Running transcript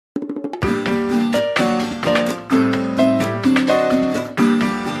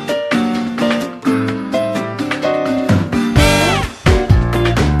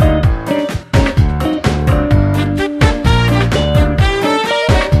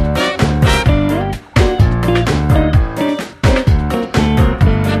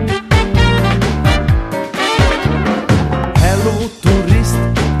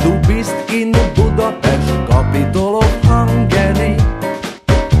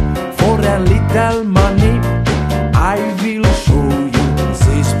a little money, I will show you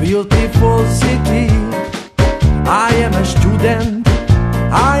this beautiful city. I am a student,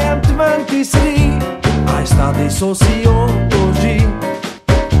 I am 23, I study sociology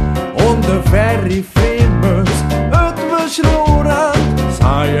on the very famous 5-ös Lórán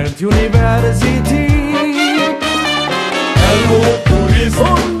Science University. Hello, tourist.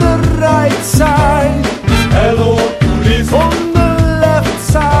 On the right side, Hello, tourist. on the left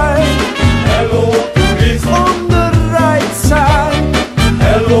side, Hello, tourist. on the right side,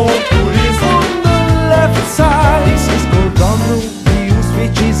 Hello, tourist. on the left side. This is called Danubius,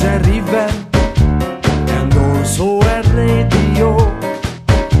 which is a river, and also a radio.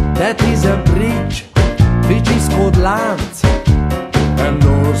 That is a bridge, which is called land, and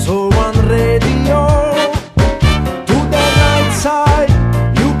also one radio. To the right side,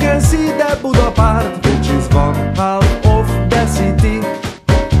 you can see the Budapest, which is 1/2 of the city.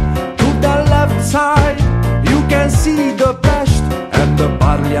 To the left side, you can see the Pest and the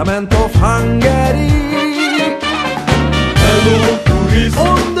Parliament